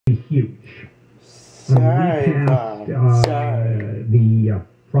huge. We passed the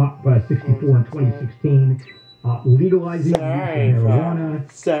Prop 64 in 2016, legalizing the use of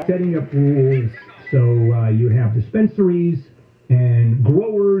marijuana, setting up rules so you have dispensaries and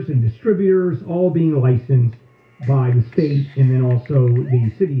growers and distributors all being licensed by the state, and then also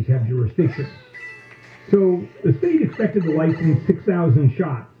the cities have jurisdiction. So the state expected to license 6,000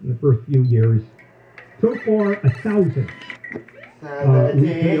 shops in the first few years. So far, 1,000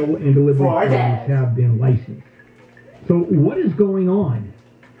 retail and delivery firms have been licensed. So what is going on?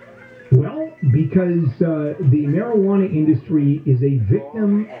 Well, because the marijuana industry is a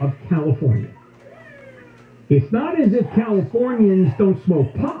victim of California. It's not as if Californians don't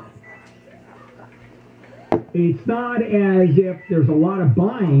smoke pot. It's not as if there's a lot of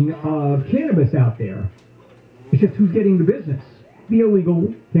buying of cannabis out there. It's just who's getting the business. The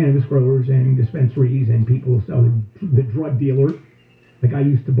illegal cannabis growers and dispensaries and people selling the drug dealer. Like I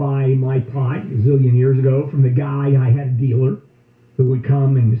used to buy my pot a zillion years ago from the guy. I had a dealer who would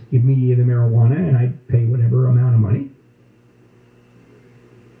come and just give me the marijuana, and I'd pay whatever amount of money.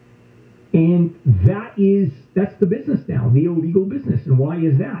 And that's the business now, the illegal business. And why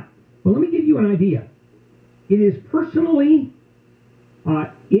is that? Well, let me give you an idea. It is purposely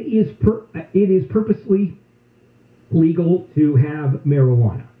legal to have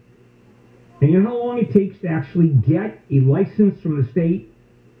marijuana. And you know how long it takes to actually get a license from the state?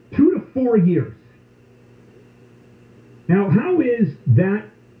 2 to 4 years. Now, how is that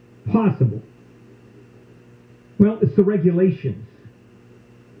possible? Well, it's the regulations.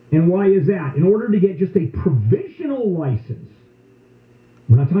 And why is that? In order to get just a provisional license,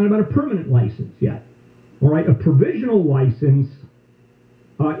 we're not talking about a permanent license yet. All right, a provisional license,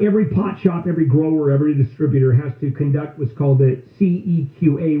 every pot shop, every grower, every distributor has to conduct what's called a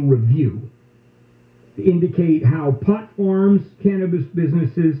CEQA review to indicate how pot farms, cannabis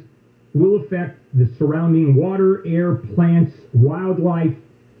businesses will affect the surrounding water, air, plants, wildlife,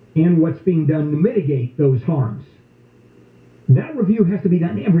 and what's being done to mitigate those harms. That review has to be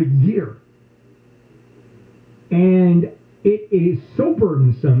done every year. And it is so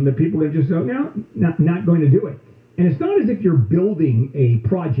burdensome that people are just so, no, not going to do it. And it's not as if you're building a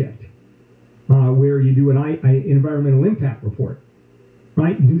project where you do an environmental impact report,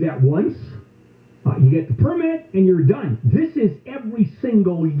 right? You do that once, you get the permit, and you're done. This is every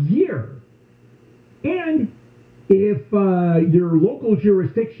single year. And if your local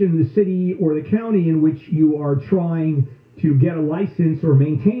jurisdiction, the city or the county in which you are trying to get a license or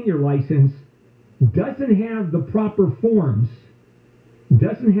maintain your license doesn't have the proper forms,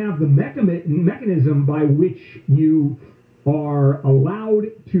 doesn't have the mechanism by which you are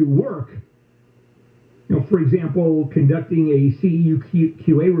allowed to work, you know, for example, conducting a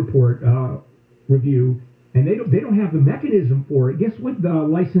CEQA report review, and they don't have the mechanism for it, guess what the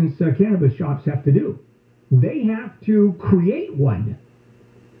licensed cannabis shops have to do? They have to create one.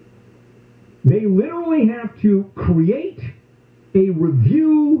 They literally have to create a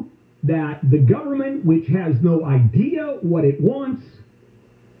review that the government, which has no idea what it wants,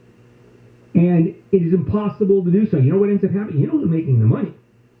 and it is impossible to do so. You know what ends up happening? You know who's making the money?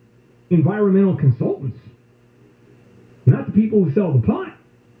 Environmental consultants, not the people who sell the pot.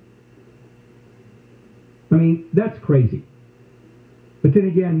 I mean, that's crazy. But then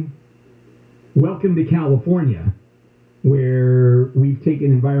again, welcome to California, where we've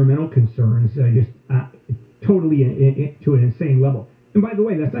taken environmental concerns totally to an insane level. And by the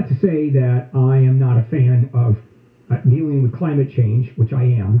way, that's not to say that I am not a fan of dealing with climate change, which I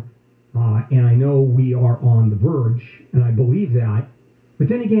am, and I know we are on the verge, and I believe that. But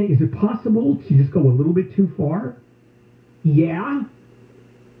then again, is it possible to just go a little bit too far? Yeah,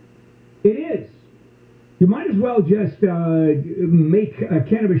 it is. You might as well just make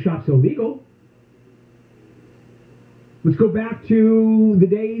cannabis shops illegal. Let's go back to the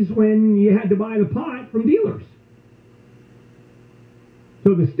days when you had to buy the pot from dealers.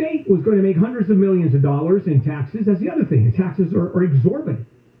 So the state was going to make hundreds of millions of dollars in taxes. That's the other thing. The taxes are exorbitant.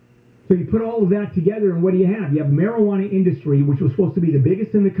 So you put all of that together, and what do you have? You have the marijuana industry, which was supposed to be the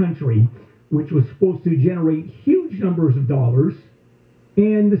biggest in the country, which was supposed to generate huge numbers of dollars,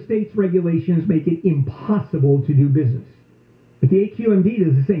 and the state's regulations make it impossible to do business. But the AQMD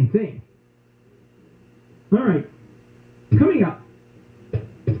does the same thing. All right. Coming up,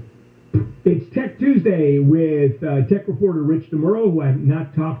 it's Tech Tuesday with tech reporter Rich DeMuro, who I've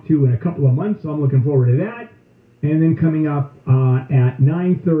not talked to in a couple of months, so I'm looking forward to that. And then coming up at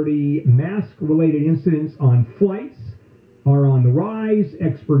 9:30, mask-related incidents on flights are on the rise.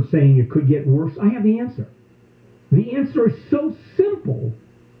 Experts saying it could get worse. I have the answer. The answer is so simple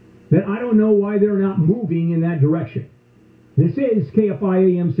that I don't know why they're not moving in that direction. This is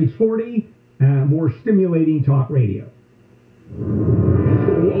KFI AM 640, more stimulating talk radio.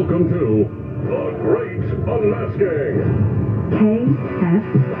 Welcome to The Great Unmasking.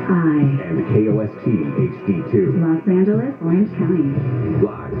 KFI. And KOST HD2. Los Angeles, Orange County.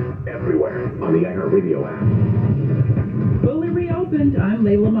 Live everywhere on the iHeartRadio app. Fully reopened. I'm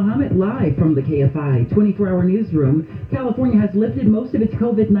Layla Muhammad, live from the KFI 24-hour newsroom. California has lifted most of its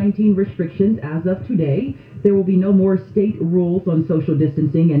COVID-19 restrictions as of today. There will be no more state rules on social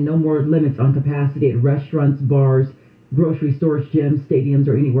distancing and no more limits on capacity at restaurants, bars, grocery stores, gyms, stadiums,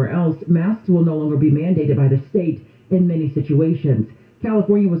 or anywhere else. Masks will no longer be mandated by the state in many situations.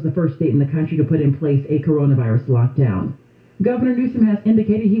 California was the first state in the country to put in place a coronavirus lockdown. Governor Newsom has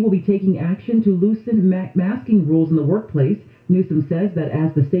indicated he will be taking action to loosen masking rules in the workplace. Newsom says that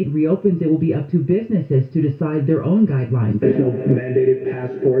as the state reopens, it will be up to businesses to decide their own guidelines. There's no mandated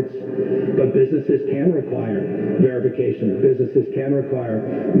passports, but businesses can require verification. Businesses can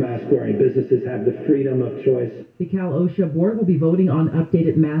require mask wearing. Businesses have the freedom of choice. The Cal OSHA board will be voting on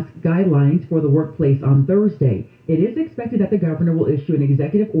updated mask guidelines for the workplace on Thursday. It is expected that the governor will issue an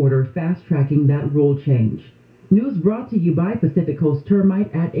executive order fast-tracking that rule change. News brought to you by Pacific Coast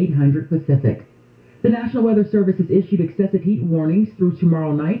Termite at 800 Pacific. The National Weather Service has issued excessive heat warnings through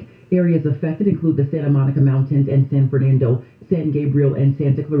tomorrow night. Areas affected include the Santa Monica Mountains and San Fernando, San Gabriel, and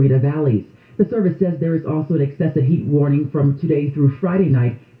Santa Clarita valleys. The service says there is also an excessive heat warning from today through Friday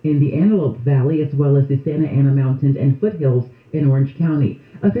night in the Antelope Valley, as well as the Santa Ana Mountains and foothills in Orange County.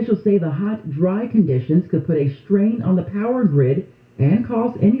 Officials say the hot, dry conditions could put a strain on the power grid and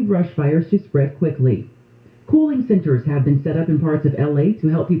cause any brush fires to spread quickly. Cooling centers have been set up in parts of LA to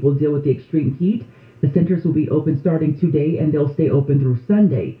help people deal with the extreme heat. The centers will be open starting today, and they'll stay open through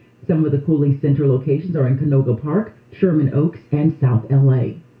Sunday. Some of the cooling center locations are in Canoga Park, Sherman Oaks, and South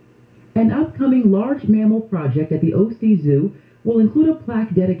LA. An upcoming large mammal project at the OC Zoo will include a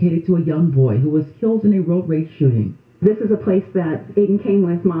plaque dedicated to a young boy who was killed in a road rage shooting. This is a place that Aiden came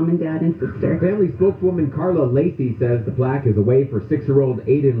with mom and dad and sister. Family spokeswoman Carla Lacey says the plaque is a way for 6-year-old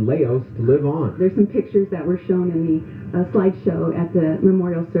Aiden Leos to live on. There's some pictures that were shown in the slideshow at the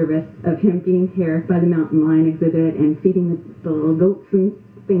memorial service of him being here by the mountain lion exhibit and feeding the little goats and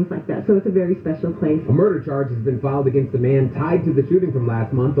things like that. So it's a very special place. A murder charge has been filed against the man tied to the shooting from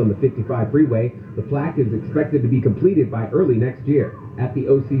last month on the 55 freeway. The plaque is expected to be completed by early next year. At the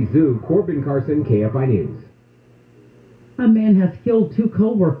OC Zoo, Corbin Carson, KFI News. A man has killed 2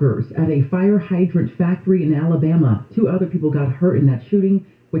 co-workers at a fire hydrant factory in Alabama. 2 other people got hurt in that shooting,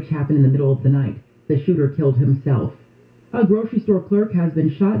 which happened in the middle of the night. The shooter killed himself. A grocery store clerk has been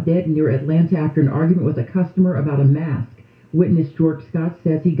shot dead near Atlanta after an argument with a customer about a mask. Witness George Scott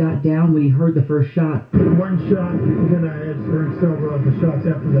says he got down when he heard the first shot. One shot, then I had heard several other shots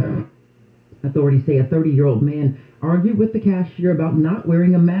after that. Authorities say a 30-year-old man argued with the cashier about not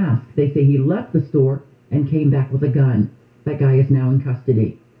wearing a mask. They say he left the store and came back with a gun. That guy is now in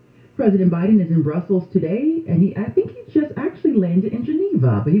custody. President Biden is in Brussels today, and I think he just actually landed in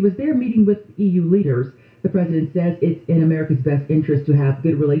Geneva, but he was there meeting with EU leaders. The president says it's in America's best interest to have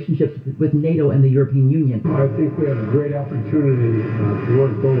good relationships with NATO and the European Union. I think we have a great opportunity to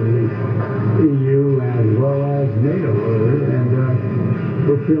work both with the EU as well as NATO, and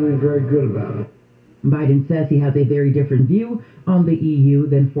we're feeling very good about it. Biden says he has a very different view on the EU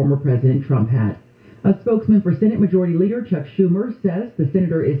than former President Trump had. A spokesman for Senate Majority Leader Chuck Schumer says the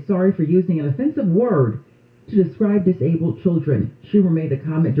senator is sorry for using an offensive word to describe disabled children. Schumer made the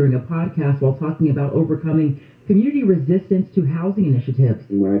comment during a podcast while talking about overcoming community resistance to housing initiatives.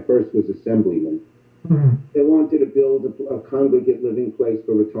 When I first was assemblyman, they wanted to build a congregate living place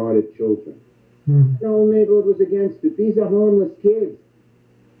for retarded children. The whole neighborhood was against it. These are homeless kids.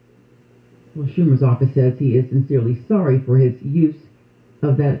 Well, Schumer's office says he is sincerely sorry for his use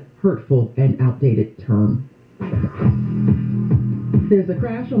of that hurtful and outdated term. There's a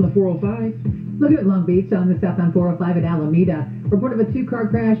crash on the 405. Looking at Long Beach on the southbound 405 at Alameda. Report of a 2-car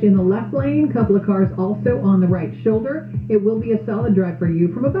crash in the left lane. Couple of cars also on the right shoulder. It will be a solid drive for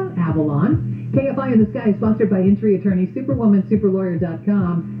you from about Avalon. KFI in the Sky is sponsored by injury attorney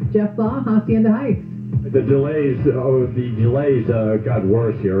SuperwomanSuperlawyer.com. Jeff Baugh, Hacienda Heights. The delays got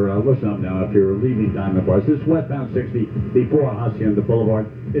worse here. Listen up now. If you're leaving Diamond Bar, this is westbound 60 before Hacienda Boulevard.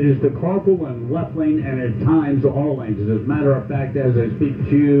 It is the carpool and left lane, and at times all lanes. As a matter of fact, as I speak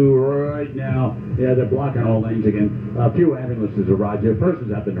to you right now, yeah, they're blocking all lanes again. A few ambulances arrived here.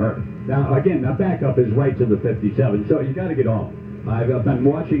 Persons have been hurt. Now, again, the backup is right to the 57, so you got to get off. I've been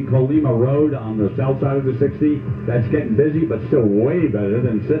watching Colima Road on the south side of the 60. That's getting busy, but still way better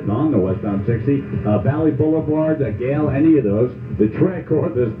than sitting on the westbound 60. Valley Boulevard, Gale, any of those. The trick or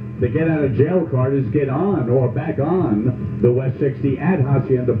the The get out of jail card is get on or back on the West 60 at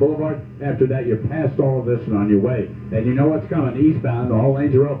Hacienda Boulevard. After that, you're past all of this and on your way. And you know what's coming eastbound. All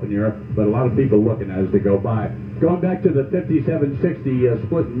lanes are open here, but a lot of people looking as they go by. Going back to the 5760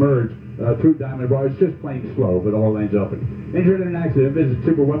 split and merge through Diamond Bar, it's just plain slow, but all lanes open. Injured in an accident, visit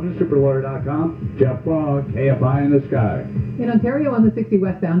Superwomen, superlawyer.com. Jeff Law, KFI in the sky. In Ontario on the 60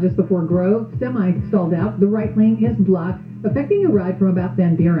 westbound just before Grove, semi stalled out. The right lane is blocked, affecting your ride from about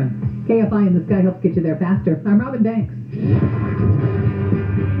Van Buren. KFI in the sky helps get you there faster. I'm Robin Banks.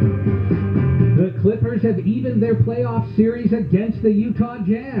 The Clippers have evened their playoff series against the Utah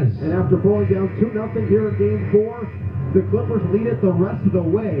Jazz. And after falling down 2-0 here in Game 4, the Clippers lead it the rest of the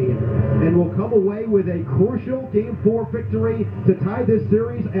way and will come away with a crucial Game 4 victory to tie this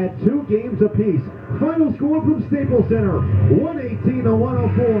series at 2 games apiece. Final score from Staples Center,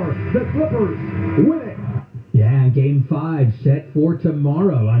 118-104. The Clippers win it. Yeah, Game 5 set for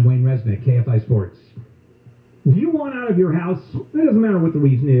tomorrow. I'm Wayne Resnick, KFI Sports. Do you want out of your house? It doesn't matter what the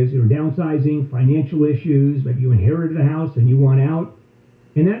reason is. You're downsizing, financial issues, maybe you inherited a house and you want out.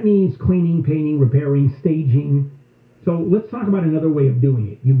 And that means cleaning, painting, repairing, staging. So let's talk about another way of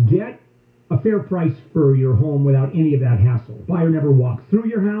doing it. You get a fair price for your home without any of that hassle. Buyer never walks through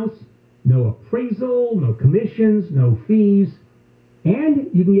your house, no appraisal, no commissions, no fees, and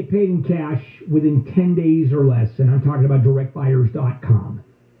you can get paid in cash within 10 days or less. And I'm talking about directbuyers.com.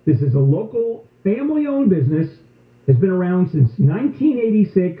 This is a local family-owned business. Has been around since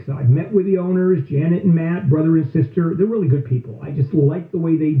 1986. I've met with the owners, Janet and Matt, brother and sister. They're really good people. I just like the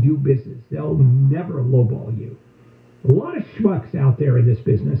way they do business. They'll never lowball you. A lot of schmucks out there in this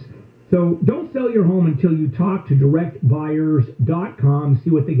business. So don't sell your home until you talk to directbuyers.com,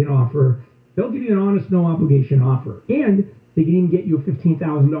 see what they can offer. They'll give you an honest, no obligation offer. And they can even get you a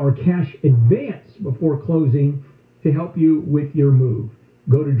 $15,000 cash advance before closing to help you with your move.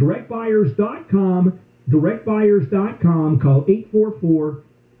 Go to directbuyers.com, directbuyers.com, call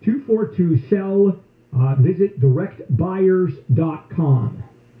 844-242-SELL, visit directbuyers.com.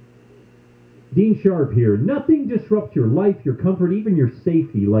 Dean Sharp here. Nothing disrupts your life, your comfort, even your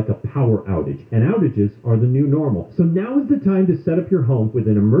safety like a power outage. And outages are the new normal. So now is the time to set up your home with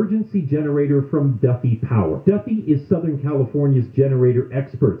an emergency generator from Duffy Power. Duffy is Southern California's generator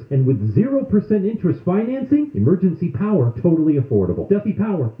experts. And with 0% interest financing, emergency power totally affordable. Duffy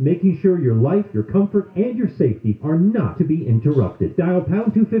Power, making sure your life, your comfort, and your safety are not to be interrupted. Dial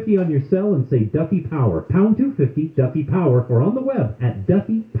pound 250 on your cell and say Duffy Power. Pound 250 Duffy Power, or on the web at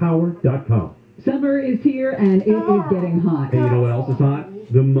duffypower.com. Summer is here, and it is getting hot. And you know what else is hot?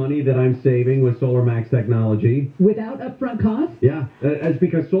 The money that I'm saving with SolarMax technology. Without upfront cost? Yeah, that's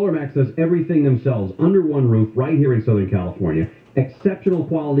because SolarMax does everything themselves under one roof right here in Southern California. Exceptional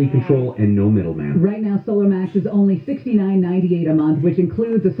quality control and no middleman. Right now, SolarMax is only $69.98 a month, which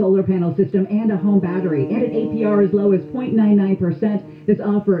includes a solar panel system and a home battery, and an APR as low as 0.99%. This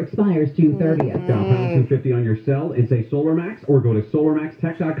offer expires June 30th. Dial pound 250 on your cell and say SolarMax, or go to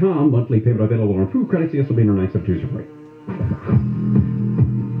solarmaxtech.com. Monthly payment available on approved credits. This will be in our 972 rate.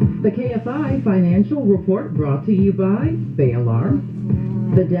 The KFI Financial Report brought to you by Bay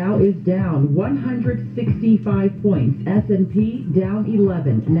Alarm. The Dow is down 165 points. S&P down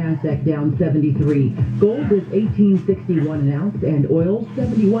 11. Nasdaq down 73. Gold is $18.61 an ounce, and oil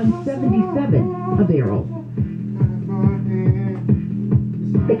 $71.77 a barrel.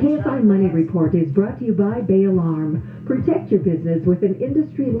 The KFI Money Report is brought to you by Bay Alarm. Protect your business with an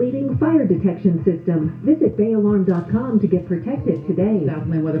industry-leading fire detection system. Visit bayalarm.com to get protected today.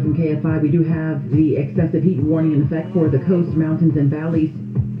 Southland weather from KFI. We do have the excessive heat warning in effect for the coast, mountains, and valleys.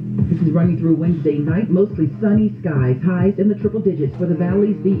 This is running through Wednesday night. Mostly sunny skies. Highs in the triple digits for the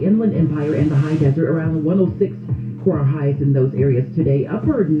valleys, the Inland Empire, and the high desert. Around 106 for our highs in those areas today.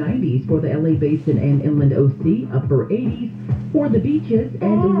 Upper 90s for the LA Basin and Inland OC. Upper 80s for the beaches,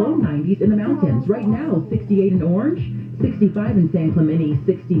 and low 90s in the mountains. Right now, 68 in Orange, 65 in San Clemente,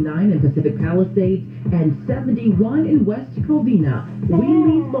 69 in Pacific Palisades, and 71 in West Covina. We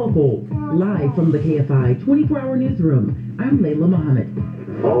lead local, live from the KFI 24-hour newsroom. I'm Layla Muhammad.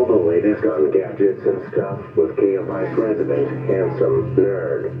 All the latest on gadgets and stuff with KFI's resident handsome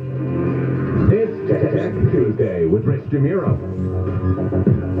nerd. It's Tech Tuesday with Rich DeMiro.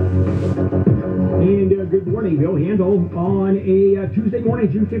 And good morning, Bill Handel, on a Tuesday morning,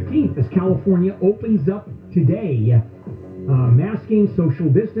 June 15th, as California opens up today. Masking, social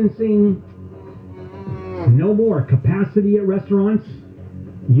distancing, no more capacity at restaurants.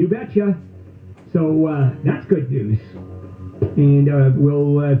 You betcha. So that's good news. And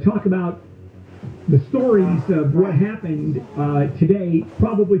we'll talk about the stories of what happened today,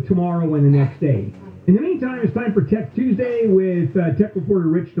 probably tomorrow and the next day. In the meantime, it's time for Tech Tuesday with tech reporter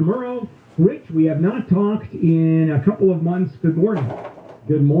Rich DeMuro. Rich, we have not talked in a couple of months. Good morning.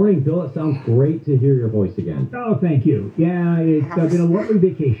 Good morning, Bill. It sounds great to hear your voice again. Oh, thank you. Yeah, it's been a lovely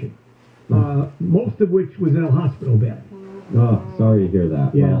vacation, most of which was in a hospital bed. Oh, sorry to hear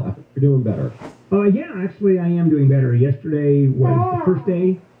that. Yeah. Well, I hope you're doing better. Yeah, actually, I am doing better. Yesterday was the first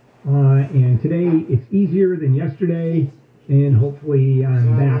day, and today it's easier than yesterday, and hopefully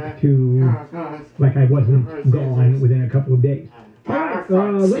I'm back to like I wasn't gone within a couple of days. All right,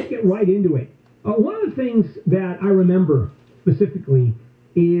 let's get right into it. One of the things that I remember specifically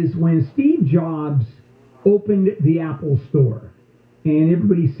is when Steve Jobs opened the Apple Store, and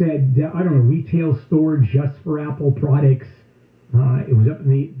everybody said, I don't know, retail store just for Apple products. It was up in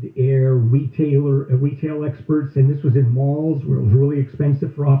the air, retail experts, and this was in malls where it was really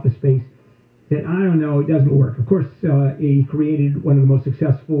expensive for office space. Said, I don't know, it doesn't work. Of course, he created one of the most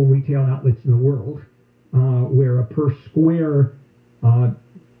successful retail outlets in the world, where a per square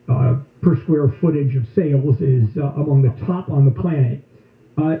footage of sales is among the top on the planet.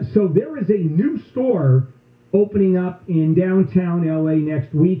 So there is a new store opening up in downtown LA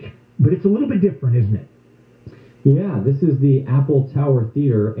next week, but it's a little bit different, isn't it? Yeah, this is the Apple Tower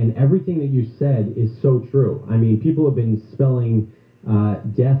Theater, and everything that you said is so true. I mean, people have been spelling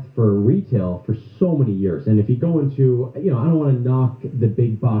death for retail for so many years. And if you go into, I don't want to knock the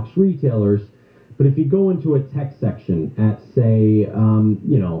big box retailers, but if you go into a tech section at, say, I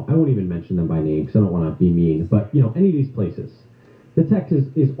won't even mention them by name because I don't want to be mean, but, any of these places, the tech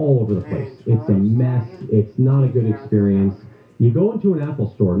is all over the place. It's a mess. It's not a good experience. You go into an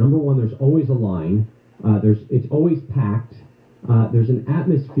Apple store, number one, there's always a line. It's always packed. There's an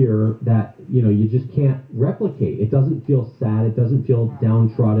atmosphere that, you just can't replicate. It doesn't feel sad. It doesn't feel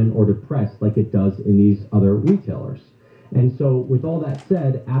downtrodden or depressed like it does in these other retailers. And so with all that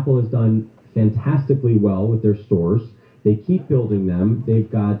said, Apple has done fantastically well with their stores. They keep building them. They've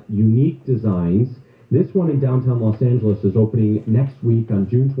got unique designs. This one in downtown Los Angeles is opening next week on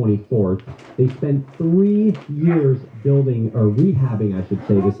June 24th. They spent 3 years building, or rehabbing, I should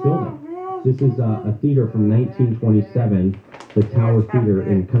say, this building. This is a theater from 1927, the Tower Theater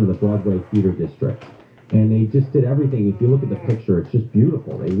in kind of the Broadway Theater District. And they just did everything. If you look at the picture, it's just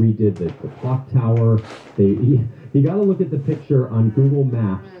beautiful. They redid the clock tower. You got to look at the picture on Google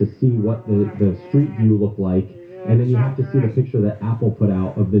Maps to see what the street view looked like. And then you have to see the picture that Apple put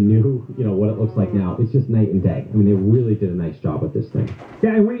out of the new, what it looks like now. It's just night and day. I mean, they really did a nice job with this thing.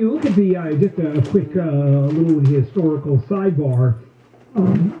 Yeah, and when you look at the, just a quick little historical sidebar,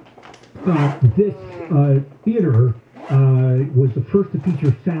 this theater was the first to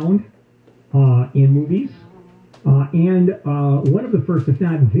feature sound in movies, and one of the first, if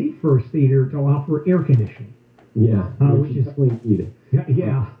not the first theater to offer air conditioning. Yeah, which is definitely needed.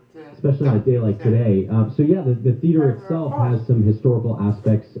 Yeah. Especially on a day like today. The theater itself has some historical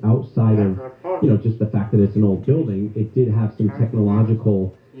aspects outside of, just the fact that it's an old building. It did have some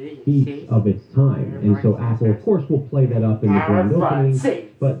technological feats of its time. And so Apple, of course, will play that up in the grand opening.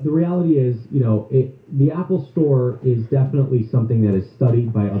 But the reality is, the Apple Store is definitely something that is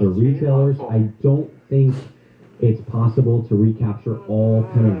studied by other retailers. I don't think it's possible to recapture all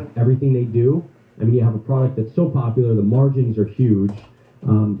kind of everything they do. I mean, you have a product that's so popular, the margins are huge.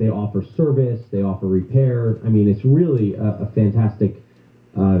 They offer service, they offer repair. I mean, it's really a fantastic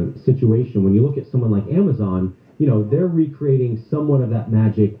situation. When you look at someone like Amazon, they're recreating somewhat of that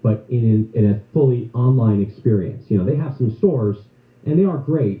magic, but in a fully online experience. They have some stores, and they are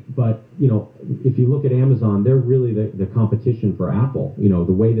great, but, if you look at Amazon, they're really the competition for Apple,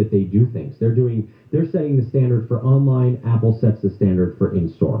 the way that they do things. They're setting the standard for online, Apple sets the standard for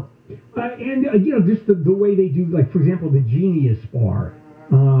in-store. Just the way they do, like, for example, the Genius Bar,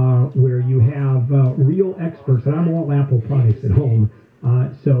 where you have real experts, and I'm all Apple products at home,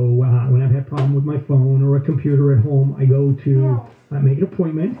 so when I've had a problem with my phone or a computer at home, I go to make an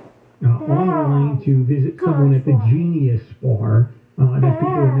appointment online to visit someone at the Genius Bar, that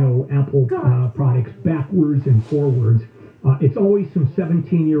people know Apple products backwards and forwards. It's always some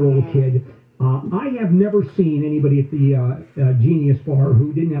 17-year-old kid. I have never seen anybody at the Genius Bar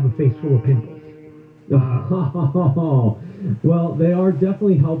who didn't have a face full of pimples. Well, they are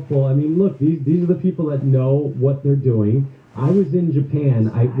definitely helpful. I mean, look, these are the people that know what they're doing. I was in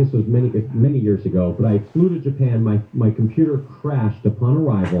Japan. This was many years ago, but I flew to Japan. My computer crashed upon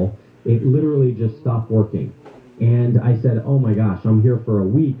arrival. It literally just stopped working. And I said, oh my gosh, I'm here for a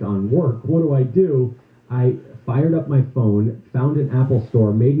week on work. What do? I fired up my phone, found an Apple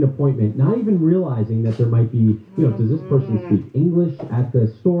store, made an appointment, not even realizing that there might be, does this person speak English at the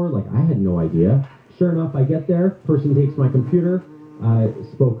store? Like, I had no idea. Sure enough, I get there, person takes my computer,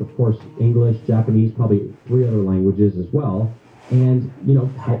 spoke, of course, English, Japanese, probably 3 other languages as well, and,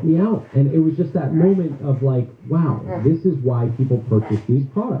 helped me out. And it was just that moment of like, wow, this is why people purchase these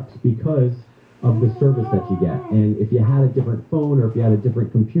products, because of the service that you get. And if you had a different phone or if you had a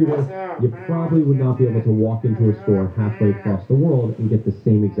different computer, you probably would not be able to walk into a store halfway across the world and get the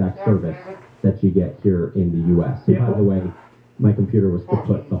same exact service that you get here in the U.S. And by the way, my computer was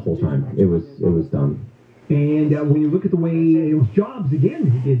kaput the whole time. It was done. And when you look at the way, it was Jobs again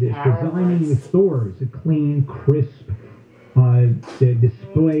who did this, designing the stores, a clean, crisp, the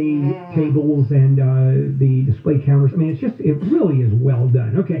display tables and the display counters. I mean, it really is well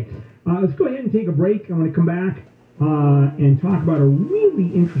done. Okay, let's go ahead and take a break. I'm going to come back and talk about a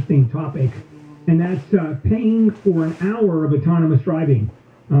really interesting topic, and that's paying for an hour of autonomous driving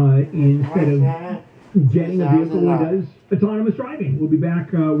instead of getting a vehicle that does autonomous driving. We'll be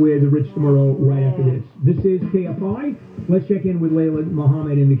back with Rich tomorrow right after this. This is KFI. Let's check in with Layla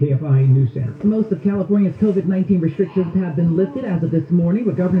Mohammed in the KFI News Center. Most of California's COVID-19 restrictions have been lifted as of this morning,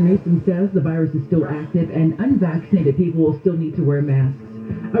 but Governor Newsom says the virus is still active and unvaccinated people will still need to wear masks.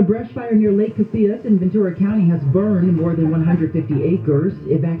 A brush fire near Lake Casillas in Ventura County has burned more than 150 acres.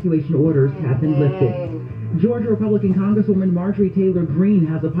 Evacuation orders have been lifted. Georgia Republican Congresswoman Marjorie Taylor Greene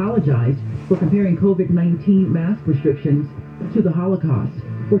has apologized for comparing COVID-19 mask restrictions to the Holocaust.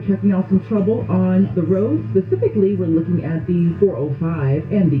 We're checking out some trouble on the road. Specifically, we're looking at the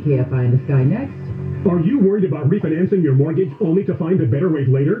 405 and the KFI in the Sky next. Are you worried about refinancing your mortgage only to find a better rate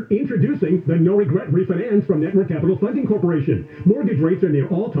later? Introducing the No Regret Refinance from Network Capital Funding Corporation. Mortgage rates are near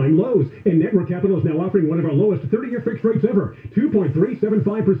all-time lows, and Network Capital is now offering one of our lowest 30-year fixed rates ever,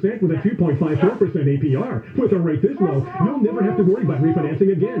 2.375% with a 2.54% APR. With a rate this low, you'll never have to worry about refinancing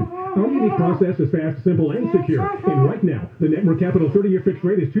again. Our unique process is fast, simple, and secure. And right now, the Network Capital 30-year fixed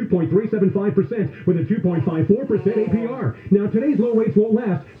rate is 2.375% with a 2.54% APR. Now, today's low rates won't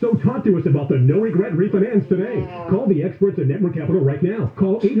last, so talk to us about the No Regret Refinance today. Call the experts at Network Capital right now.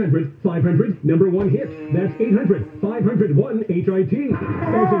 Call 800-500-1-HIT. That's 800-500-1-HIT.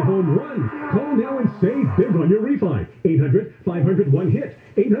 As a home run. Call now and save big on your refi. 800-500-1-HIT.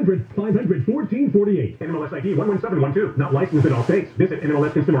 800-500-1448. NMLS ID 11712. Not licensed in all states. Visit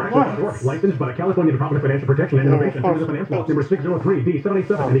NMLSConsumerAccess.org. Licensed by the California Department of Financial Protection and Innovation under the Finance Law number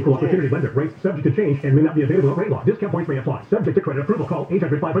 603D787. An equal opportunity lender. Rates subject to change and may not be available at rate law. Discount points may apply. Subject to credit approval. Call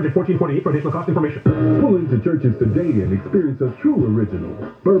 800-500-1448 for additional cost information. Pull into Church's today and experience a true original.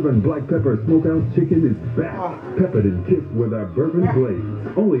 Bourbon Black Pepper Smokehouse Chicken is back. Peppered and kissed with our bourbon glaze.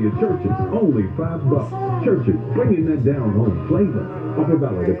 Only at Church's. Only $5. Church's. Bringing that down home flavor. Offer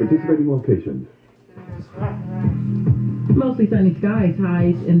valid at participating locations. Mostly sunny skies,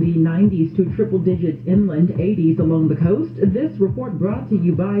 highs in the 90s to triple digits inland, 80s along the coast. This report brought to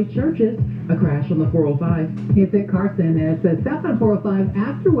you by Churches. A crash on the 405. It's at Carson. It's southbound 405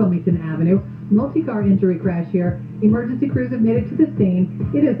 after Wilmington Avenue. Multi-car injury crash here. Emergency crews have made it to the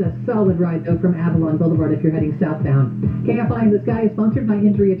scene. It is a solid ride, though, from Avalon Boulevard if you're heading southbound. KFI in the Sky is sponsored by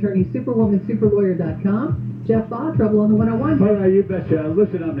injury attorney superwomansuperlawyer.com. Jeff Baugh, trouble on the 101. All right, you betcha.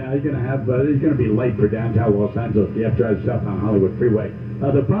 Listen up now. You're going to be late for downtown Los Angeles. You have to drive south on Hollywood Freeway.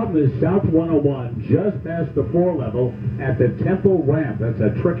 The problem is South 101, just past the 4 level at the Temple Ramp. That's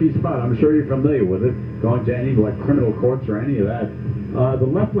a tricky spot. I'm sure you're familiar with it. Going to any criminal courts or any of that. The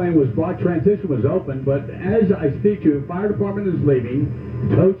left lane was blocked. Transition was open, but as I speak to you, fire department is leaving.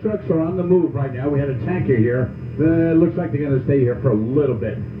 Tow trucks are on the move right now. We had a tanker here. It looks like they're going to stay here for a little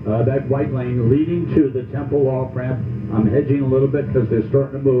bit. That white lane leading to the Temple off-ramp. I'm hedging a little bit because they're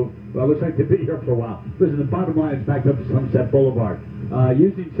starting to move. Well, it looks like they'll be here for a while. Listen, the bottom line is backed up to Sunset Boulevard.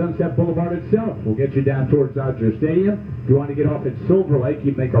 Using Sunset Boulevard itself will get you down towards Dodger Stadium. If you want to get off at Silver Lake,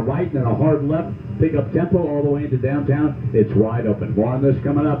 you make a right and then a hard left. Pick up Temple all the way into downtown. It's wide open. More on this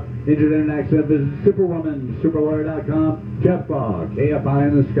coming up. Injured in an accident, visit superwomansuperlawyer.com. Jeff Baugh, KFI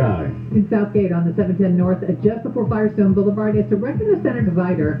in the Sky. In Southgate on the 710 North, just before Firestone Boulevard, it's a wreck in the center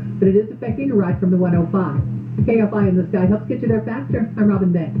divider, but it is affecting a ride from the 105. KFI in the Sky helps get you there faster. I'm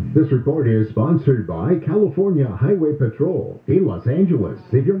Robin Day. This report is sponsored by California Highway Patrol in Los Angeles.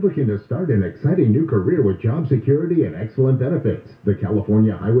 If you're looking to start an exciting new career with job security and excellent benefits, the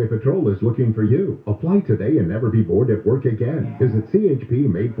California Highway Patrol is looking for you. Apply today and never be bored at work again. Visit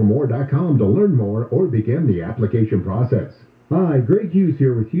chpmadeformore.com to learn more or begin the application process. Hi, Greg Hughes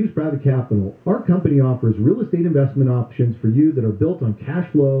here with Hughes Private Capital. Our company offers real estate investment options for you that are built on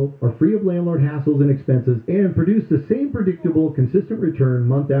cash flow, are free of landlord hassles and expenses, and produce the same predictable, consistent return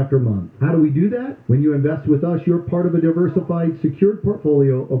month after month. How do we do that? When you invest with us, you're part of a diversified, secured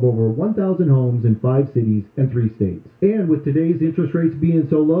portfolio of over 1,000 homes in 5 cities and 3 states. And with today's interest rates being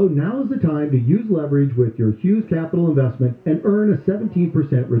so low, now is the time to use leverage with your Hughes Capital investment and earn a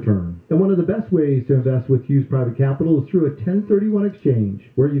 17% return. And one of the best ways to invest with Hughes Private Capital is through a 1031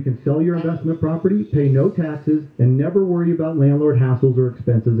 exchange, where you can sell your investment property, pay no taxes, and never worry about landlord hassles or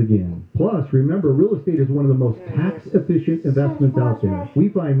expenses again. Plus, remember, real estate is one of the most tax-efficient investments out there. We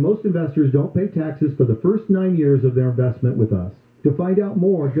find most investors don't pay taxes for the first 9 years of their investment with us. To find out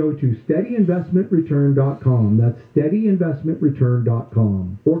more, go to steadyinvestmentreturn.com. That's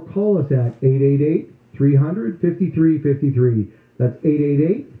steadyinvestmentreturn.com. Or call us at 888-300-5353. That's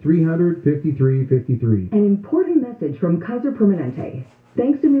 888-300-5353. An important message from Kaiser Permanente.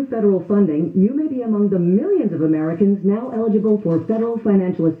 Thanks to new federal funding, you may be among the millions of Americans now eligible for federal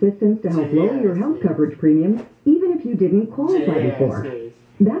financial assistance to help lower your health coverage premiums, even if you didn't qualify before.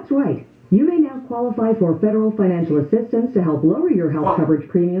 That's right. You may now qualify for federal financial assistance to help lower your health coverage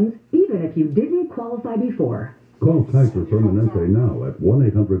premiums, even if you didn't qualify before. Call Kaiser Permanente now at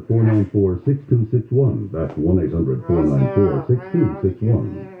 1-800-494-6261. That's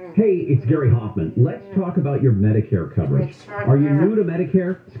 1-800-494-6261. Hey, it's Gary Hoffman. Let's talk about your Medicare coverage. Are you new to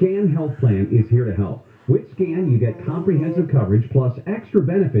Medicare? Scan Health Plan is here to help. With Scan, you get comprehensive coverage plus extra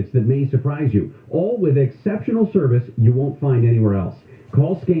benefits that may surprise you, all with exceptional service you won't find anywhere else.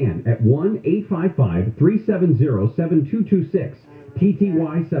 Call Scan at 1-855-370-7226,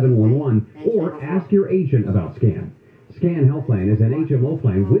 PTY 711, or ask your agent about Scan. Scan Health Plan is an HMO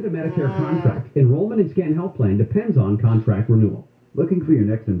plan with a Medicare contract. Enrollment in Scan Health Plan depends on contract renewal. Looking for your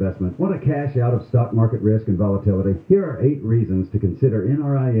next investment? Want to cash out of stock market risk and volatility? Here are 8 reasons to consider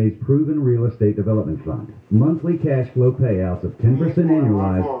NRIA's proven real estate development fund. Monthly cash flow payouts of 10%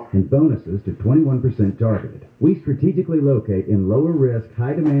 annualized and bonuses to 21% targeted. We strategically locate in lower risk,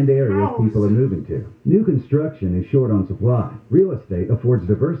 high demand areas people are moving to. New construction is short on supply. Real estate affords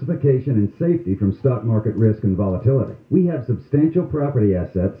diversification and safety from stock market risk and volatility. We have substantial property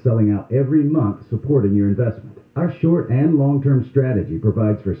assets selling out every month supporting your investment. Our short and long-term strategy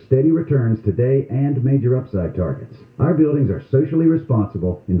provides for steady returns today and major upside targets. Our buildings are socially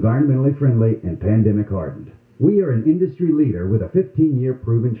responsible, environmentally friendly, and pandemic hardened. We are an industry leader with a 15-year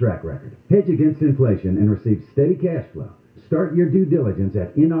proven track record. Hedge against inflation and receive steady cash flow. Start your due diligence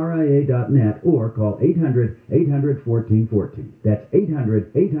at nria.net or call 800-800-1414. That's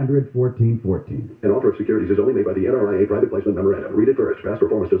 800-800-1414. An offer of securities is only made by the NRIA Private Placement Memorandum. Read it first. Past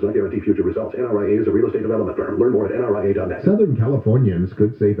performance does not guarantee future results. NRIA is a real estate development firm. Learn more at nria.net. Southern Californians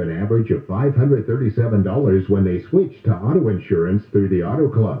could save an average of $537 when they switch to auto insurance through the Auto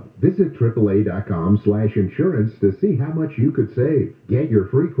Club. Visit AAA.com/insurance to see how much you could save. Get your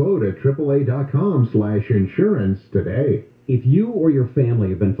free quote at AAA.com/insurance today. If you or your family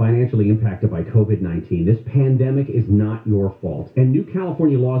have been financially impacted by COVID-19, this pandemic is not your fault, and new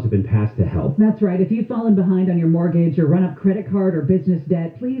California laws have been passed to help. That's right. If you've fallen behind on your mortgage or run up credit card or business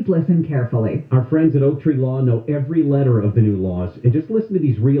debt, please listen carefully. Our friends at Oak Tree Law know every letter of the new laws, and just listen to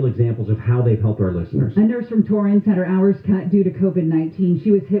these real examples of how they've helped our listeners. A nurse from Torrance had her hours cut due to COVID-19.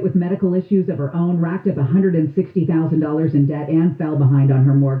 She was hit with medical issues of her own, racked up $160,000 in debt, and fell behind on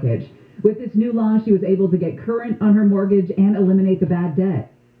her mortgage. With this new law, she was able to get current on her mortgage and eliminate the bad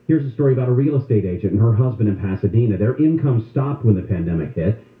debt. Here's a story about a real estate agent and her husband in Pasadena. Their income stopped when the pandemic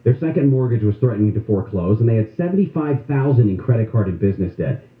hit. Their second mortgage was threatening to foreclose, and they had $75,000 in credit card and business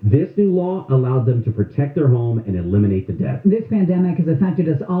debt. This new law allowed them to protect their home and eliminate the debt. This pandemic has affected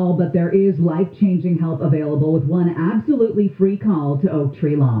us all, but there is life-changing help available with one absolutely free call to Oak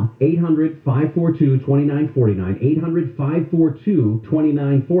Tree Law. 800-542-2949,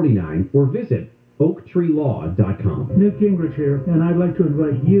 800-542-2949, or visit OaktreeLaw.com. Newt Gingrich here, and I'd like to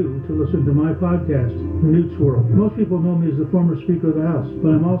invite you to listen to my podcast, Newt's World. Most people know me as the former Speaker of the House, but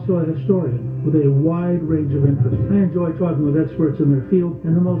I'm also a historian with a wide range of interests. I enjoy talking with experts in their field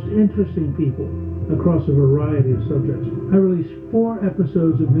and the most interesting people across a variety of subjects. I release 4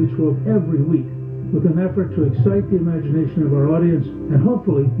 episodes of Newt's World every week with an effort to excite the imagination of our audience, and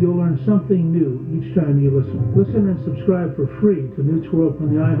hopefully you'll learn something new each time you listen. Listen and subscribe for free to Newt's World on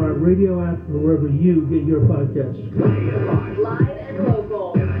the iHeartRadio app or wherever you get your podcasts. Live and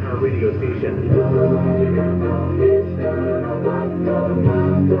local. And our radio station.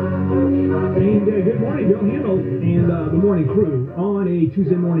 And good morning, Bill Handel and the morning crew on a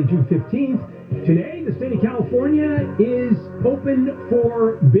Tuesday morning, June 15th. Today, the state of California is open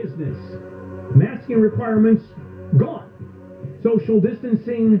for business. Masking requirements gone. social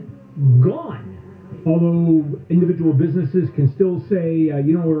distancing, gone. Although individual businesses can still say,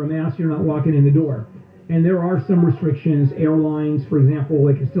 you don't wear a mask, you're not walking in the door. And there are some restrictions. Airlines, for example,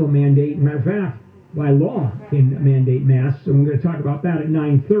 they can still mandate. Matter of fact, by law, can mandate masks. And we're going to talk about that at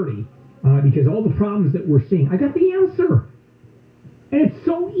 9:30 because all the problems that we're seeing. I got the answer. And it's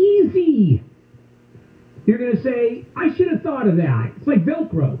so easy. You're going to say, I should have thought of that. It's like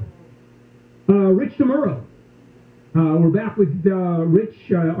Velcro. Rich DeMuro. We're back with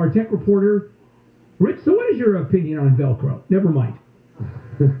Rich, our tech reporter. Rich, so what is your opinion on Velcro? Never mind.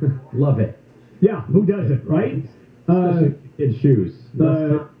 Love it. Yeah, who doesn't, right? Kids' shoes.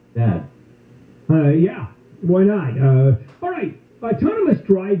 Dad. Yeah, why not? All right, autonomous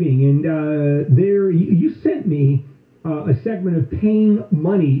driving, and there you sent me a segment of paying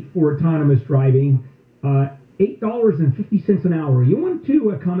money for autonomous driving, $8.50 an hour. You want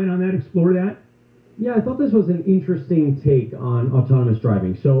to comment on that, explore that? Yeah, I thought this was an interesting take on autonomous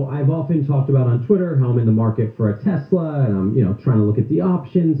driving. So I've often talked about on Twitter how I'm in the market for a Tesla, and I'm trying to look at the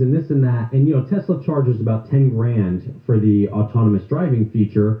options and this and that. And Tesla charges about 10 grand for the autonomous driving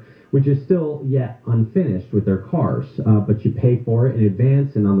feature, which is still yet unfinished with their cars. But you pay for it in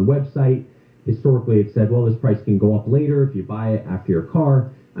advance, and on the website, historically it said, well, this price can go up later if you buy it after your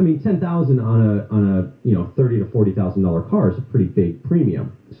car. I mean, $10,000 on a $30,000 to $40,000 car is a pretty big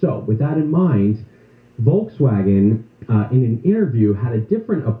premium. So with that in mind, Volkswagen, in an interview, had a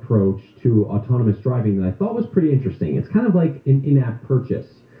different approach to autonomous driving that I thought was pretty interesting. It's kind of like an in-app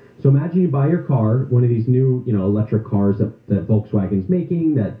purchase. So imagine you buy your car, one of these new, electric cars that Volkswagen's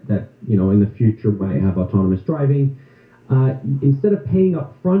making that in the future might have autonomous driving. Instead of paying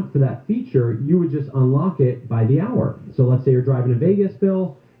up front for that feature, you would just unlock it by the hour. So let's say you're driving to Vegas,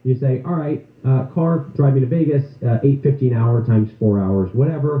 Bill. You say, all right, car driving to Vegas, $8.50 an hour times 4 hours,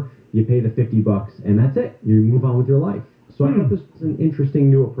 whatever. You pay the $50, and that's it. You move on with your life. So I thought this was an interesting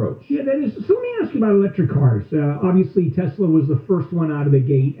new approach. Yeah, that is. So let me ask you about electric cars. Obviously, Tesla was the first one out of the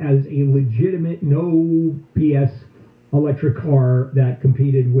gate as a legitimate, no BS electric car that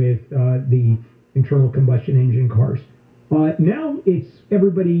competed with the internal combustion engine cars. Now it's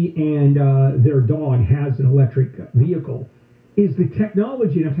everybody and their dog has an electric vehicle. Is the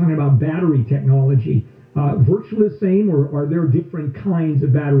technology, and I'm talking about battery technology, virtually the same, or are there different kinds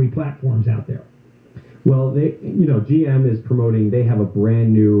of battery platforms out there? Well, GM is promoting, they have a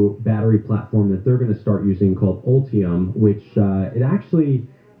brand new battery platform that they're going to start using called Ultium, which it actually,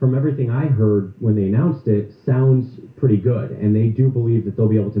 from everything I heard when they announced it, sounds pretty good. And they do believe that they'll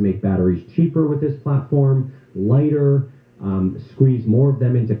be able to make batteries cheaper with this platform, lighter, squeeze more of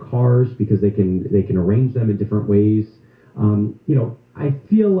them into cars because they can arrange them in different ways. I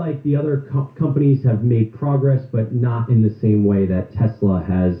feel like the other companies have made progress, but not in the same way that Tesla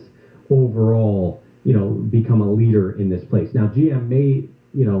has overall, become a leader in this place. Now, GM may,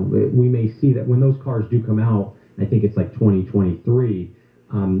 we may see that when those cars do come out, I think it's like 2023,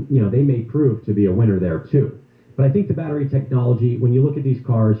 they may prove to be a winner there too. But I think the battery technology, when you look at these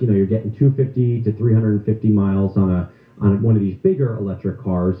cars, you're getting 250 to 350 miles on one of these bigger electric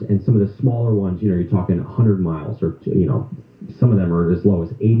cars, and some of the smaller ones, you're talking 100 miles, or some of them are as low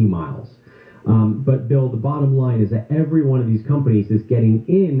as 80 miles. But Bill, the bottom line is that every one of these companies is getting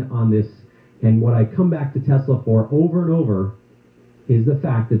in on this, and what I come back to Tesla for over and over is the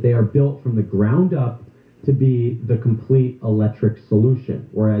fact that they are built from the ground up to be the complete electric solution.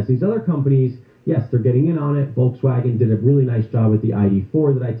 Whereas these other companies, yes, they're getting in on it. Volkswagen did a really nice job with the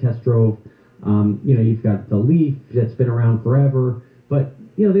ID4 that I test drove. You've got the Leaf that's been around forever, but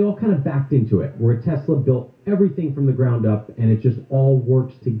they all kind of backed into it, where Tesla built everything from the ground up, and it just all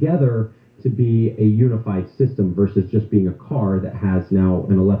works together to be a unified system versus just being a car that has now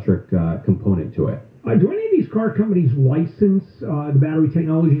an electric component to it. Do any of these car companies license the battery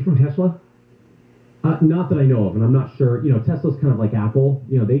technology from Tesla? Not that I know of, and I'm not sure. Tesla's kind of like Apple.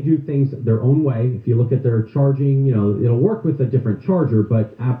 They do things their own way. If you look at their charging, it'll work with a different charger,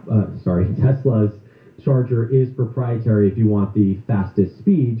 but Tesla's charger is proprietary if you want the fastest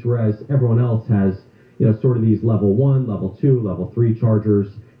speeds, whereas everyone else has, sort of these level 1, level 2, level 3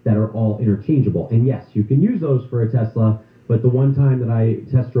 chargers that are all interchangeable. And yes, you can use those for a Tesla, but the one time that I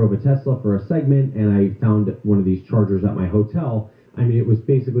test drove a Tesla for a segment and I found one of these chargers at my hotel, it was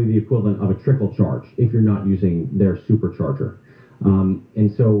basically the equivalent of a trickle charge if you're not using their supercharger.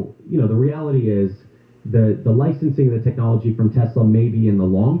 And so, the reality is the licensing of the technology from Tesla may be in the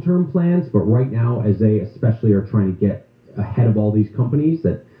long-term plans, but right now, as they especially are trying to get ahead of all these companies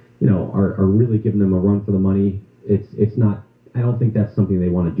that, are really giving them a run for the money, it's not, I don't think that's something they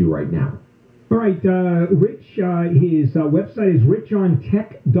want to do right now. All right, Rich, his website is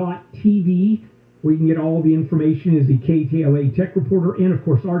richontech.tv. where you can get all the information is the KTLA Tech Reporter and, of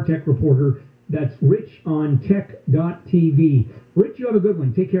course, our Tech Reporter. That's Rich on tech.tv. Rich, you have a good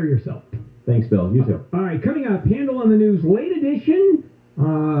one. Take care of yourself. Thanks, Bill. You too. All right, coming up, Handle on the News, late edition,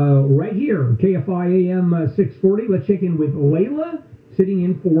 right here, KFI AM 640. Let's check in with Layla, sitting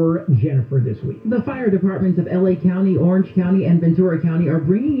in for Jennifer this week. The fire departments of LA County, Orange County, and Ventura County are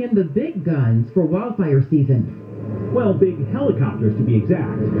bringing in the big guns for wildfire season. Well, big helicopters to be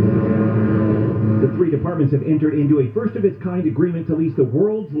exact. The three departments have entered into a first-of-its-kind agreement to lease the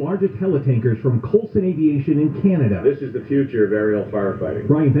world's largest helitankers from Coulson Aviation in Canada. This is the future of aerial firefighting.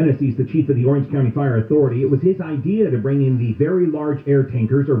 Brian Fennessy is the chief of the Orange County Fire Authority. It was his idea to bring in the Very Large Air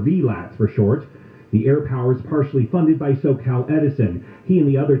Tankers, or VLATs for short. The air power is partially funded by SoCal Edison. He and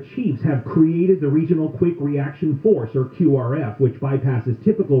the other chiefs have created the Regional Quick Reaction Force, or QRF, which bypasses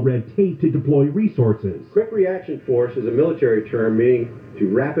typical red tape to deploy resources. Quick Reaction Force is a military term meaning to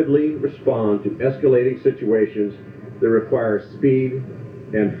rapidly respond to escalating situations that require speed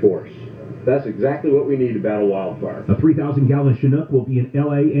and force. That's exactly what we need to battle wildfire. A 3,000-gallon Chinook will be in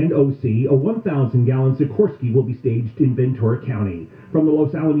LA and OC. A 1,000-gallon Sikorsky will be staged in Ventura County. From the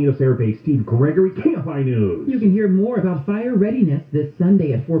Los Alamitos Air Base, Steve Gregory, KFI News. You can hear more about fire readiness this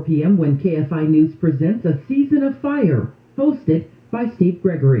Sunday at 4 p.m. when KFI News presents A Season of Fire, hosted by Steve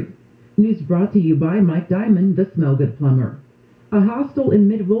Gregory. News brought to you by Mike Diamond, the Smell Good Plumber. A hostel in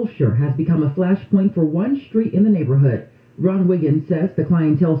Mid-Wilshire has become a flashpoint for one street in the neighborhood. Ron Wiggins says the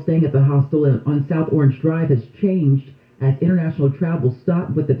clientele staying at the hostel on South Orange Drive has changed as international travel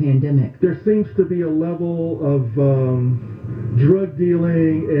stopped with the pandemic. There seems to be a level of drug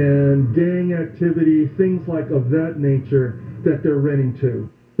dealing and gang activity, things like of that nature, that they're renting to.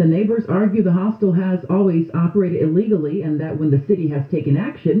 The neighbors argue the hostel has always operated illegally and that when the city has taken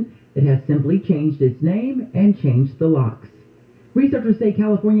action, it has simply changed its name and changed the locks. Researchers say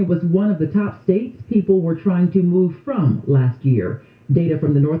California was one of the top states people were trying to move from last year. Data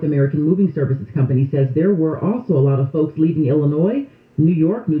from the North American Moving Services Company says there were also a lot of folks leaving Illinois, New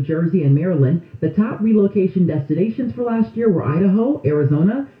York, New Jersey, and Maryland. The top relocation destinations for last year were Idaho,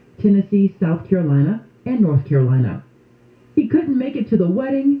 Arizona, Tennessee, South Carolina, and North Carolina. He couldn't make it to the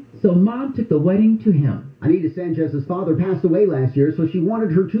wedding, so Mom took the wedding to him. Anita Sanchez's father passed away last year, so she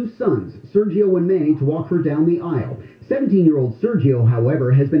wanted her two sons, Sergio and Manny, to walk her down the aisle. 17-year-old Sergio,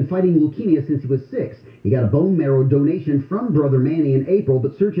 however, has been fighting leukemia since he was 6. He got a bone marrow donation from brother Manny in April,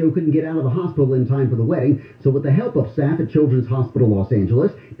 but Sergio couldn't get out of the hospital in time for the wedding, so with the help of staff at Children's Hospital Los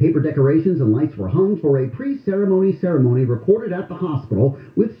Angeles, paper decorations and lights were hung for a pre-ceremony ceremony recorded at the hospital,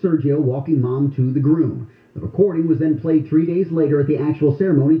 with Sergio walking Mom to the groom. The recording was then played 3 days later at the actual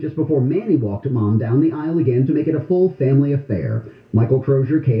ceremony just before Manny walked Mom down the aisle again to make it a full family affair. Michael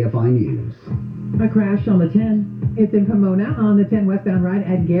Crozier, KFI News. A crash on the 10. It's in Pomona on the 10 westbound ride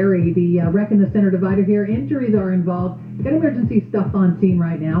at Gary. The wreck in the center divider here. Injuries are involved. Got emergency stuff on scene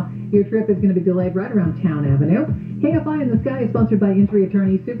right now. Your trip is going to be delayed right around Town Avenue. KFI in the Sky is sponsored by injury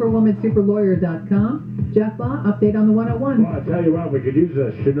attorney SuperwomanSuperLawyer.com. Jeff Baugh, update on the 101. Well, I tell you what, we could use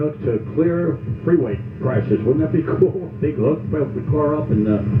a Chinook to clear freeway crashes. Wouldn't that be cool? Take a look, put the car up and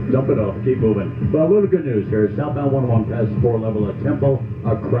dump it off. Keep moving. Well, a little good news here. Southbound 101 past 4 level at Temple.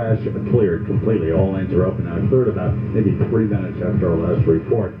 A crash cleared completely. All lanes are open now. Cleared about maybe 3 minutes after our last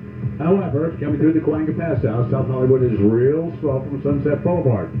report. However, coming through the Coanga Pass House, South Hollywood is real slow from Sunset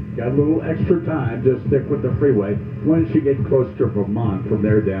Boulevard. Got a little extra time, just stick with the freeway. Once you get close to Vermont, from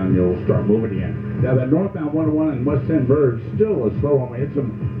there down, you'll start moving again. Now, the northbound 101 and West End Verge still is slow. We had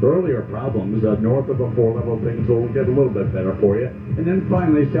some earlier problems. North of a 4-level, things will get a little bit better for you. And then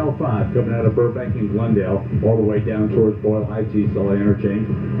finally, South 5, coming out of Burbank and Glendale, all the way down towards Boyle Heights, East LA Interchange.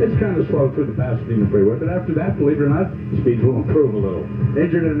 It's kind of slow through the Pasadena Freeway, but after that, believe it or not, speeds will improve a little.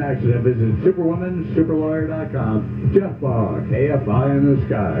 Injured in an accident, visit SuperwomanSuperLawyer.com. Jeff Baugh, KFI in the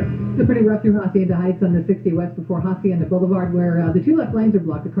Sky. It's pretty rough through Hacienda Heights on the 60 West before Hacienda Boulevard, where the 2 left lanes are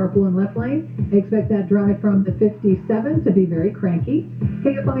blocked, the carpool and left lane. Expect that drive from the 57 to be very cranky.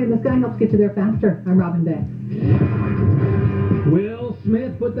 KFI in the Sky helps get you there faster. I'm Robin Day. Will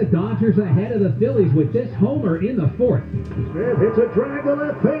Smith put the Dodgers ahead of the Phillies with this homer in the 4th. Smith hits a drag to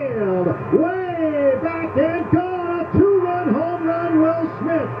left field. Way back and gone. A 2-run home run, Will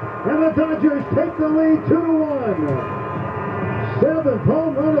Smith. And the Dodgers take the lead 2-1. 7th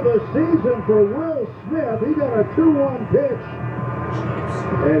home run of the season for Will Smith. He got a 2-1 pitch.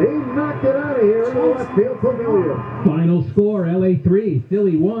 And he knocked it out of here in the left field pavilion. Final score, LA 3,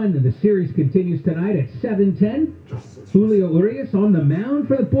 Philly 1, and the series continues tonight at 7:10. Julio Urias on the mound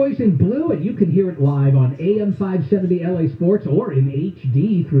for the boys in blue, and you can hear it live on AM 570 LA Sports or in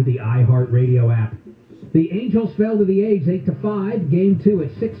HD through the iHeartRadio app. The Angels fell to the A's 8-5. Game 2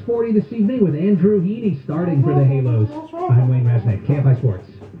 at 6:40 this evening with Andrew Heaney starting for the Halos. I'm Wayne Resnick, KFI Sports.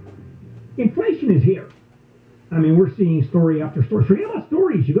 Inflation is here. I mean, we're seeing story after story. Forget about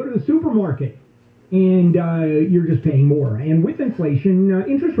stories. You go to the supermarket, and you're just paying more. And with inflation,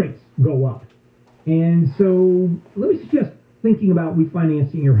 interest rates go up. And so let me suggest thinking about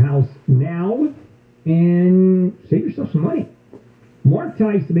refinancing your house now and save yourself some money. Mark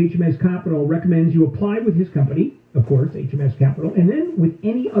Tice of HMS Capital recommends you apply with his company, of course, HMS Capital, and then with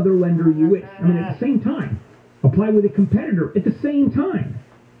any other lender you wish. I mean, at the same time. Apply with a competitor at the same time.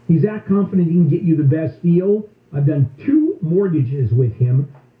 He's that confident he can get you the best deal. I've done 2 mortgages with him.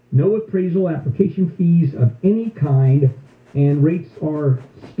 No appraisal application fees of any kind, and rates are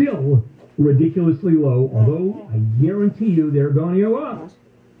still ridiculously low, although I guarantee you they're going to go up.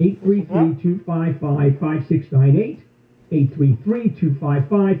 833-255-5698.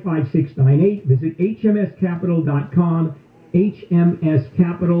 833-255-5698. Visit hmscapital.com.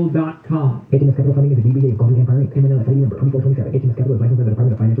 hmscapital.com. HMS Capital Funding is a DBA of Golden Empire Inc. Criminal Activity Number 2427. HMS Capital is licensed by the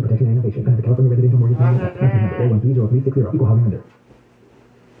Department of Financial Protection and Innovation. As the California Residential Mortgage Lender. License number 4130360. Equal housing lender.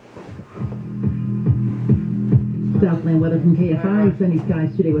 Southland weather from KFI. Sunny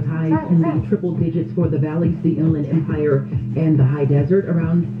skies today with highs in the triple digits for the valleys, the Inland Empire, and the High Desert.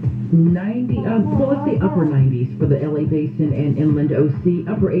 Around 90, well, let's say upper 90s for the LA Basin and Inland OC.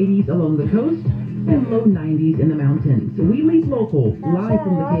 Upper 80s along the coast, and low 90s in the mountains. We leave local, live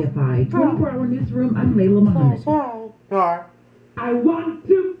from the KFI 24-hour newsroom. I'm Layla Muhammad. I want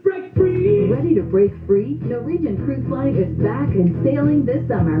to break free. Ready to break free? Norwegian Cruise Line is back and sailing this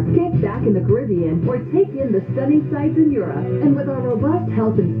summer. Get back in the Caribbean or take in the stunning sights in Europe. And with our robust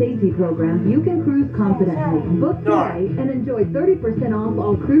health and safety program, you can cruise confidently. Book today and enjoy 30% off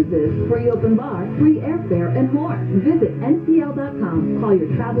all cruises, free open bar, free airfare, and more. Visit ncl.com, call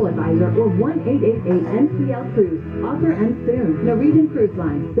your travel advisor, or 1-888-NCL-CRUISE. Offer ends soon. Norwegian Cruise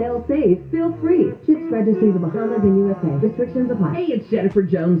Line. Sail safe, feel free. Ships registry the Bahamas and USA. Restrictions apply. Hey, it's Jennifer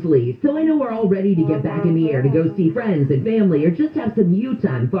Jones-Lee. So I know we're all ready to get back in the air to go see friends and family or just have some you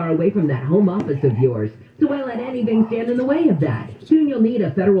time far away from that home office of yours. So why let anything stand in the way of that? Soon you'll need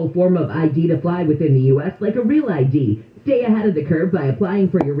a federal form of ID to fly within the U.S. like a Real ID. Stay ahead of the curve by applying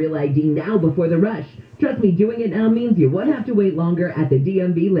for your Real ID now before the rush. Trust me, doing it now means you won't have to wait longer at the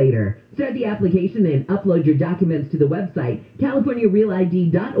DMV later. Start the application and upload your documents to the website,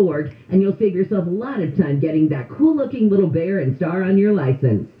 californiarealid.org, and you'll save yourself a lot of time getting that cool-looking little bear and star on your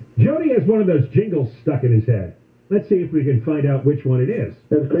license. Jody has one of those jingles stuck in his head. Let's see if we can find out which one it is.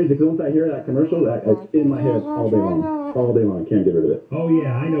 That's crazy, because once I hear that commercial, it's in my head all day long. All day long. Can't get rid of it. Oh,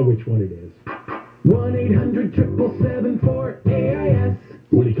 yeah, I know which one it is. 1-800-777-4AIS.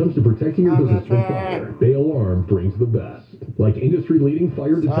 When it comes to protecting your business from fire, Bay Alarm brings the best. Like industry-leading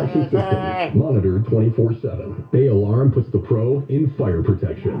fire detection systems, monitored 24/7. Bay Alarm puts the pro in fire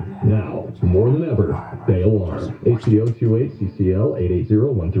protection. Now, more than ever, Bay Alarm. ACO 28CCL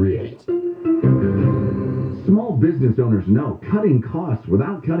 880138. Small business owners know cutting costs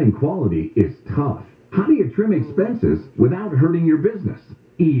without cutting quality is tough. How do you trim expenses without hurting your business?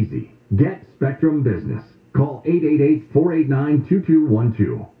 Easy. Get Spectrum Business. Call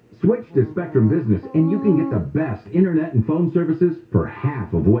 888-489-2212. Switch to Spectrum Business and you can get the best internet and phone services for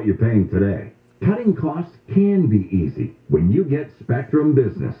half of what you're paying today. Cutting costs can be easy when you get Spectrum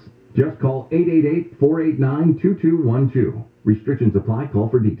Business. Just call 888-489-2212. Restrictions apply. Call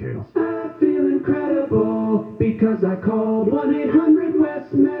for details. I feel incredible because I called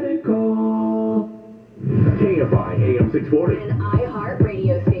 1-800-WEST Medical. KFI AM 640. An iHeart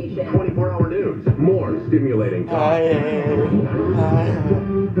radio station. 24-hour news. More stimulating talk.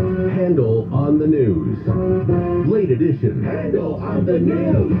 Handle on the news. Late edition. Handle on the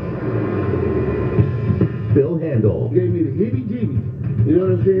news. Bill Handel. Gave me the heebie-jeebies. You know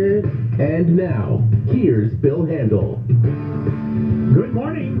what I'm saying? And now, here's Bill Handel. Good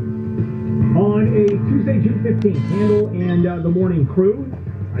morning. On a Tuesday, June 15th, Handel and the morning crew.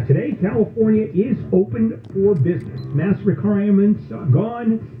 Today, California is open for business. Mask requirements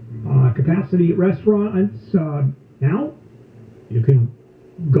gone. Capacity at restaurants now. You can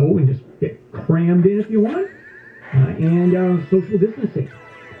go and just get crammed in if you want. And social distancing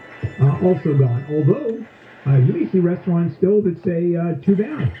also gone. Although, you may see restaurants still that say, too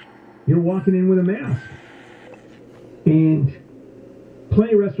bad. You're walking in with a mask. And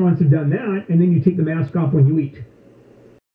plenty of restaurants have done that, and then you take the mask off when you eat.